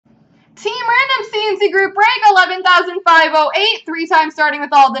Team Random C&C Group Break 11,508. 3 times starting with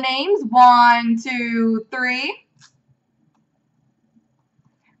all the names. 1, 2, 3.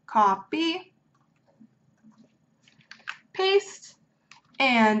 Copy. Paste.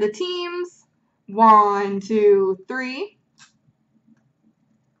 And the teams. 1, 2, 3.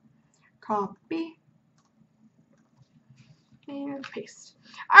 Copy. And paste.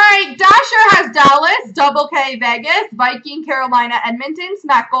 Alright, Dasher has Dallas, Double K Vegas, Viking Carolina Edmonton,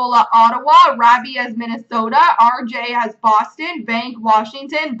 Smackola Ottawa, Rabby has Minnesota, RJ has Boston, Bank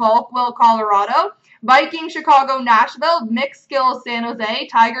Washington, Bulk Will Colorado, Viking Chicago Nashville, Mixed Skills San Jose,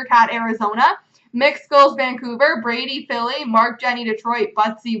 Tiger Cat Arizona, Mixed Skills Vancouver, Brady Philly, Mark Jenny Detroit,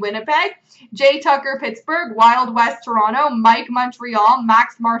 Butsy Winnipeg, Jay Tucker Pittsburgh, Wild West Toronto, Mike Montreal,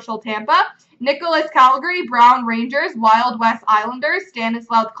 Max Marshall Tampa, Nicholas Calgary, Brown Rangers, Wild West Islanders,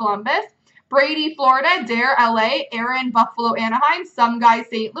 Stanislav Columbus, Brady Florida, Dare LA, Aaron Buffalo Anaheim, Some Guy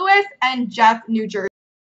St. Louis, and Jeff New Jersey.